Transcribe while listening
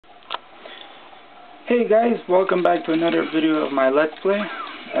Hey guys, welcome back to another video of my Let's Play.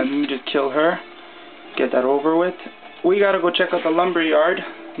 Let me just kill her, get that over with. We gotta go check out the lumber yard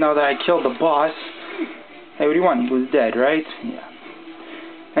now that I killed the boss. Hey, what do you want? He was dead, right? Yeah.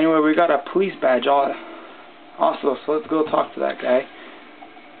 Anyway, we got a police badge also, so let's go talk to that guy.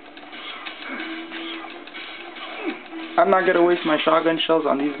 I'm not gonna waste my shotgun shells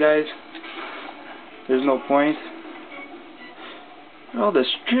on these guys. There's no point. All the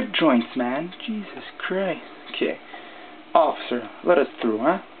strip joints, man. Jesus Christ. Okay. Officer, let us through,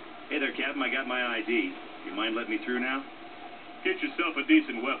 huh? Hey there, Captain. I got my ID. You mind letting me through now? Get yourself a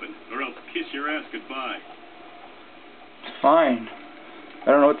decent weapon, or else kiss your ass goodbye. Fine. I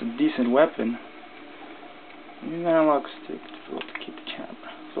don't know what's a decent weapon. You gotta unlock stick to keep the camera.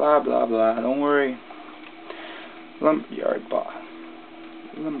 Blah, blah, blah. Don't worry. Lumberyard, boss.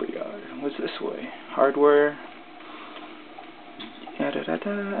 Lumberyard. What's this way? Hardware.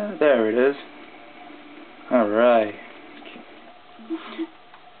 There it is. Alright.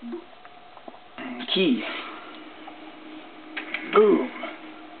 Key. Boom.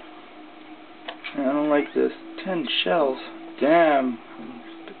 I don't like this. 10 shells. Damn. I'm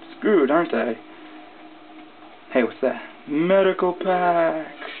a bit screwed, aren't I? Hey, what's that? Medical pack.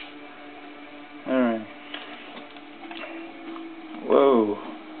 Alright. Whoa.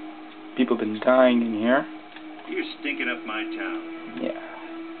 People been dying in here. You're stinking up my town. Yeah.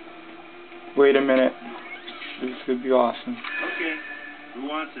 Wait a minute. This could be awesome. Okay. Who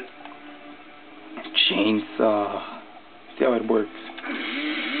wants it? Chainsaw. See how it works.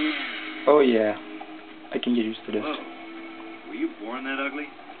 Oh yeah. I can get used to this. Whoa. Were you born that ugly?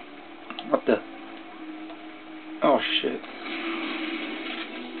 What the? Oh shit.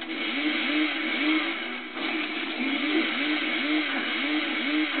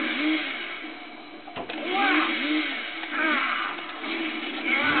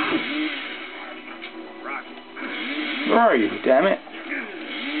 Where are you, damn it?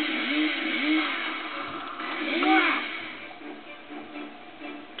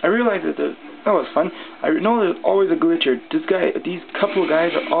 I realized that that was fun. I know there's always a glitch here. These couple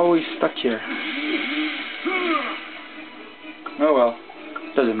guys are always stuck here. Oh well,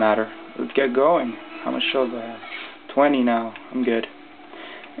 doesn't matter. Let's get going. How much shells do I have? 20 now. I'm good.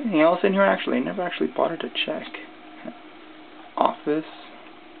 Anything else in here? Actually, I never actually bothered to check. Office.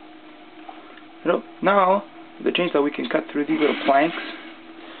 Now, with the chainsaw, we can cut through these little planks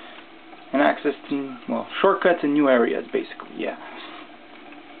and access to, well, shortcuts in new areas, basically. Yeah.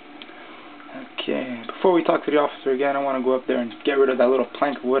 Okay. Before we talk to the officer again, I want to go up there and get rid of that little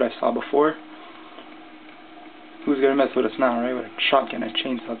plank of wood I saw before. Who's gonna mess with us now, right? With a shotgun and a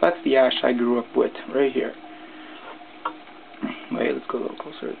chainsaw. That's the ash I grew up with, right here. Wait, let's go a little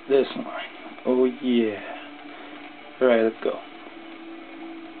closer. This one. Oh yeah. Alright, let's go.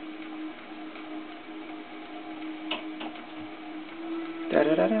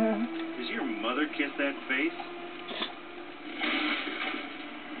 Da-da-da-da. Does your mother kiss that face?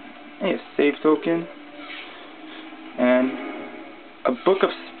 Hey, a save token. And a book of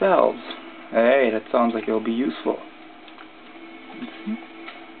spells. Hey, that sounds like it'll be useful.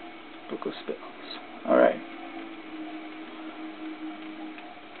 Book of spells. Alright.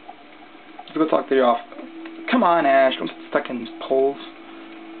 Let's go talk to the officer. Come on, Ash. Don't get stuck in these poles.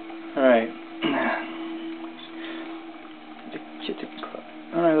 Alright.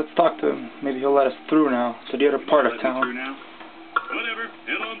 Alright, let's talk to him. Maybe he'll let us through now to the other part of town. Through now? Whatever.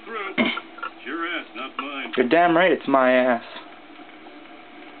 Head on through. It's your ass, not mine. You're damn right it's my ass.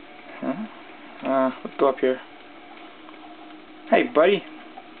 Huh? Let's go up here. Hey, buddy.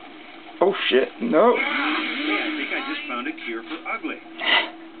 Oh, shit. No. Hey, I think I just found a cure for ugly.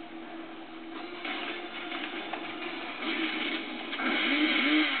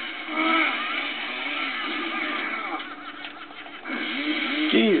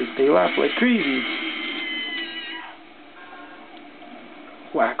 Jesus, they laugh like crazy.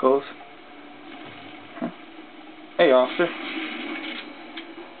 Wackos. Huh? Hey, officer.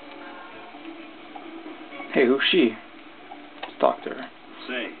 Hey, who's she? Let's talk to her.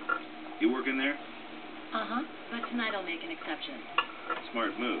 Say, you working there? Uh-huh, but tonight I'll make an exception.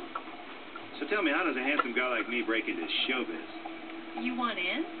 Smart move. So tell me, how does a handsome guy like me break into showbiz? You want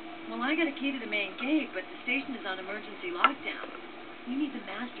in? Well, I got a key to the main gate, but the station is on emergency lockdown. You need the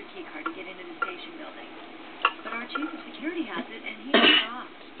master key card to get into the station building. But our chief of security has it, and he's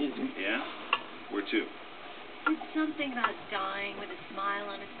shocked. Yeah? Where to? It's something about dying with a smile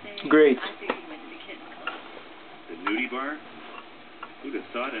on his face. Great. I figured he went to the kids' club. The nudie bar? Who'd have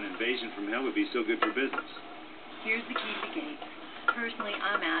thought an invasion from hell would be so good for business? Here's the key to the gate. Personally,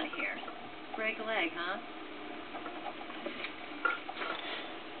 I'm out of here. Break a leg, huh?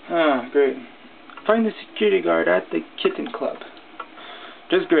 Ah, great. Find the security guard at the kitten club.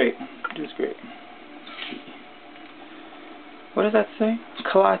 Just great. Just great. What does that say?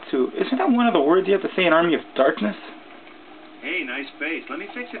 Kalatu. Isn't that one of the words you have to say in Army of Darkness? Hey, nice face. Let me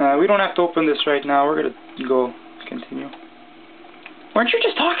fix it. We don't have to open this right now. We're gonna go continue. Weren't you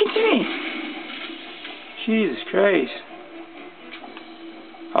just talking to me? Jesus Christ.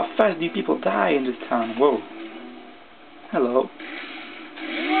 How fast do people die in this town? Whoa. Hello.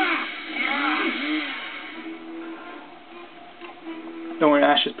 Don't worry,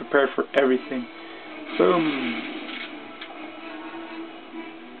 Ash is prepared for everything. Boom.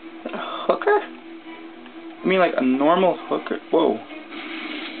 Is that a hooker? I mean like a normal hooker? Whoa.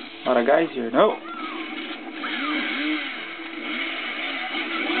 A lot of guys here. No.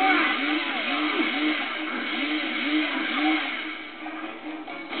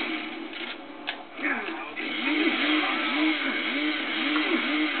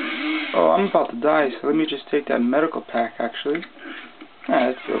 Oh, I'm about to die, so let me just take that medical pack, actually.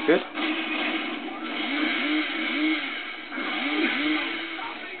 Ah, that feels good.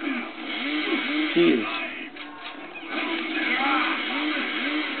 Jeez.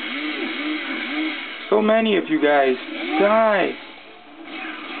 So many of you guys. Die!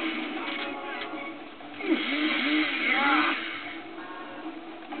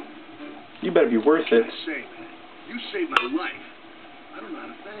 You better be worth it. You saved my life. I don't know how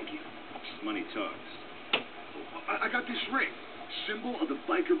to thank you. Money talks. I got this ring. Symbol of the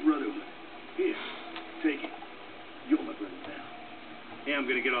Biker Brotherhood. Here, take it. You'll let me down. Hey, I'm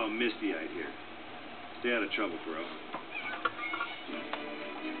gonna get all misty-eyed here. Stay out of trouble, bro.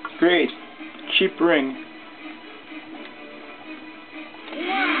 Great. Cheap ring.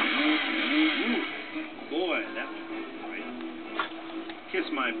 Ooh, boy, that was good, right? Kiss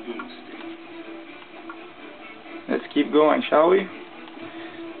my boomstick. Let's keep going, shall we?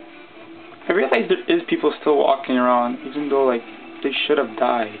 I realize there is people still walking around, even though, like, they should have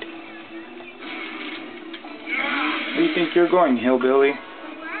died. Where do you think you're going, hillbilly?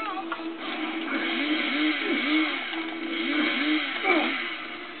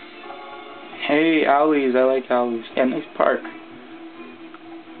 Hey, owlies, I like owlies. Yeah, nice park.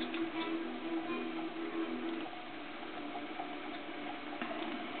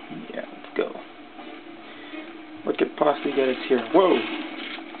 Yeah, let's go. What could possibly get us here? Whoa!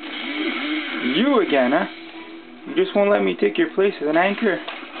 You again, huh? You just won't let me take your place as an anchor?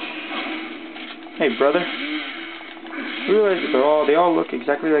 Hey, brother. I realize that they all look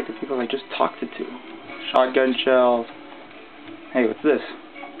exactly like the people I just talked to. Shotgun shells. Hey, what's this?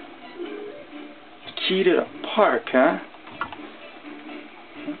 Key to the park, huh?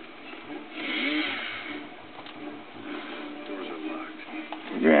 Doors are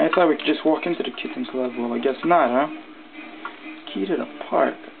locked. Yeah, I thought we could just walk into the kitten club. Well, I guess not, huh? Key to the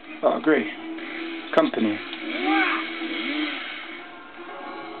park. Oh, great. Company.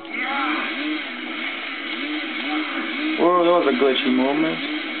 Whoa, that was a glitchy moment.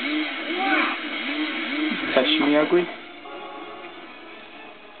 Touch me, ugly.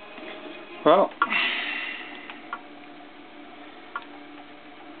 Well.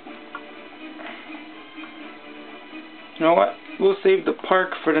 You know what? We'll save the park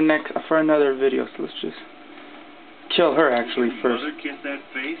for another video. So let's just kill her actually first. Mother, kiss that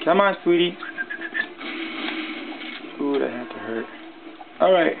face. Come on, sweetie. Ooh, that had to hurt.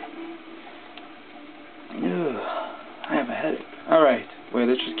 Alright. I have a headache. Alright. Wait,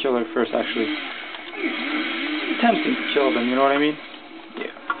 let's just kill her first, actually. It's tempting to kill them, you know what I mean?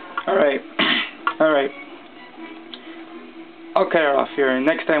 Yeah. Alright. Alright. I'll cut her off here, and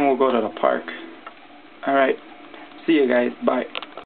next time we'll go to the park. Alright. See you guys. Bye.